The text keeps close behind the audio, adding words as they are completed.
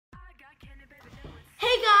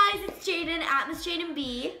guys, it's Jayden at Miss Jayden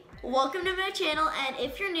B. Welcome to my channel, and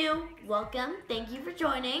if you're new, welcome. Thank you for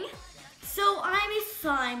joining. So I'm a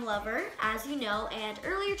slime lover, as you know, and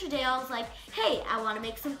earlier today I was like, hey, I want to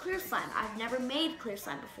make some clear slime. I've never made clear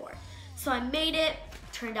slime before. So I made it,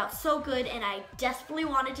 turned out so good, and I desperately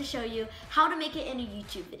wanted to show you how to make it in a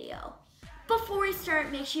YouTube video. Before we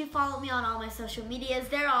start, make sure you follow me on all my social medias.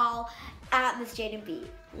 They're all at Miss Jayden B.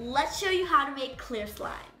 Let's show you how to make clear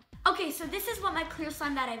slime. Okay, so this is what my clear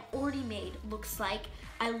slime that I've already made looks like.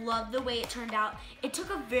 I love the way it turned out. It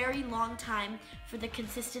took a very long time for the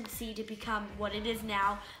consistency to become what it is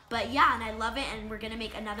now. But yeah, and I love it, and we're gonna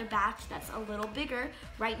make another batch that's a little bigger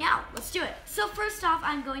right now. Let's do it. So first off,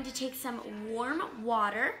 I'm going to take some warm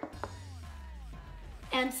water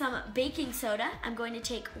and some baking soda. I'm going to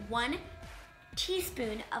take 1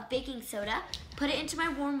 teaspoon of baking soda, put it into my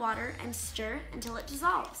warm water, and stir until it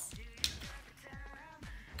dissolves.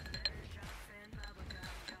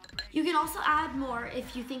 You can also add more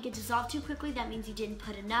if you think it dissolved too quickly. That means you didn't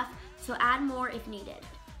put enough, so add more if needed.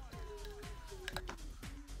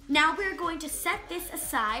 Now we're going to set this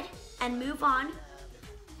aside and move on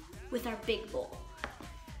with our big bowl.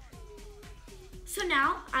 So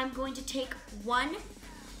now I'm going to take 1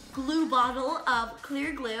 glue bottle of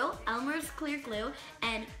clear glue, Elmer's clear glue,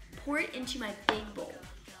 and pour it into my big bowl,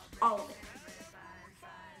 all of it.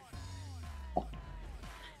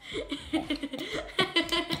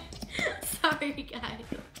 Sorry, guys.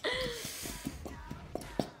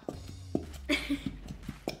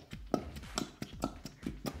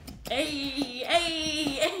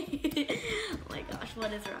 Hey. Oh my gosh,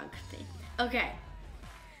 what is wrong with me? Okay,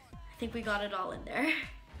 I think we got it all in there.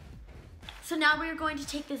 So now we're going to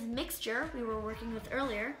take this mixture we were working with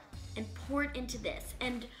earlier and pour it into this.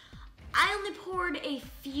 And I only poured a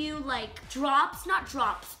few drops, not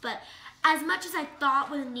drops, but as much as I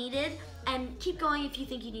thought was needed, and keep going if you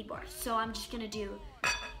think you need more. So I'm just gonna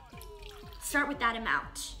start with that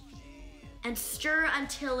amount and stir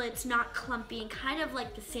until it's not clumpy and kind of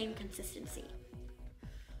like the same consistency.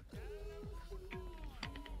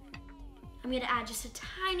 I'm gonna add just a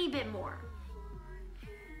tiny bit more.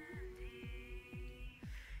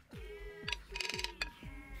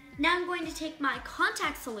 Now I'm going to take my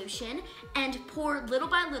contact solution and pour little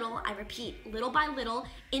by little, I repeat, little by little,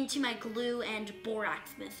 into my glue and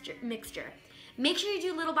borax mixture. Make sure you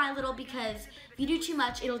do little by little, because if you do too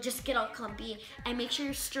much, it'll just get all clumpy, and make sure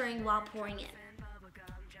you're stirring while pouring it.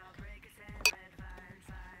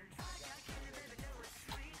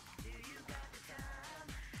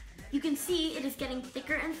 You can see it is getting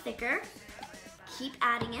thicker and thicker. Keep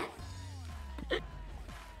adding it.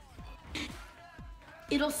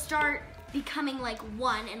 It'll start becoming like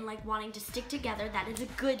one and like wanting to stick together. That is a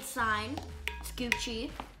good sign. It's Gucci.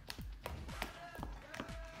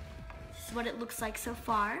 This is what it looks like so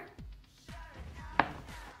far.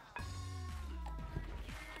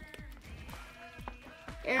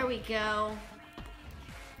 There we go.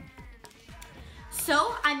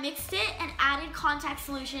 So I mixed it and added contact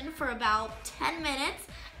solution for about 10 minutes,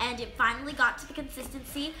 and it finally got to the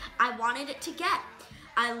consistency I wanted it to get.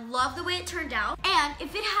 I love the way it turned out, and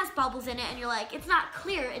if it has bubbles in it and you're like, it's not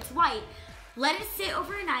clear, it's white, let it sit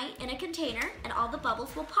overnight in a container and all the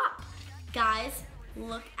bubbles will pop. Guys,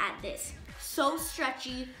 look at this. So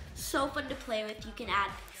stretchy, so fun to play with. You can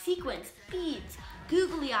add sequins, beads,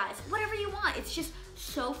 googly eyes, whatever you want. It's just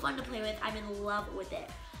so fun to play with. I'm in love with it.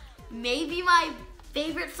 Maybe my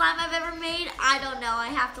favorite slime I've ever made. I don't know. I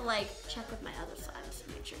have to check with my other slimes to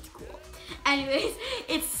make sure it's cool. Anyways,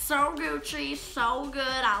 it's so Gucci, so good.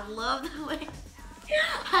 I love the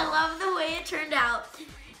way it turned out.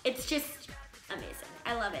 It's just amazing.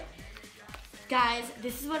 I love it. Guys,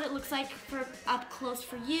 this is what it looks like for up close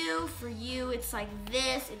for you. For you, it's like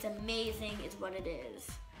this. It's amazing. It's what it is.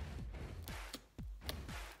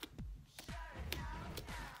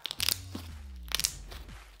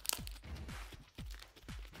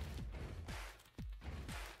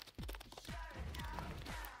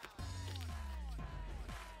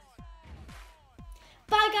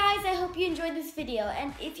 Bye guys, I hope you enjoyed this video,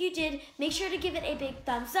 and if you did, make sure to give it a big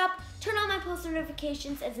thumbs up, turn on my post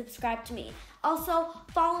notifications, and subscribe to me. Also,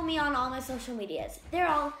 follow me on all my social medias. They're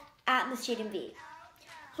all at Miss Jayden B.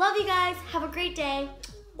 Love you guys, have a great day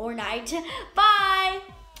or night. Bye!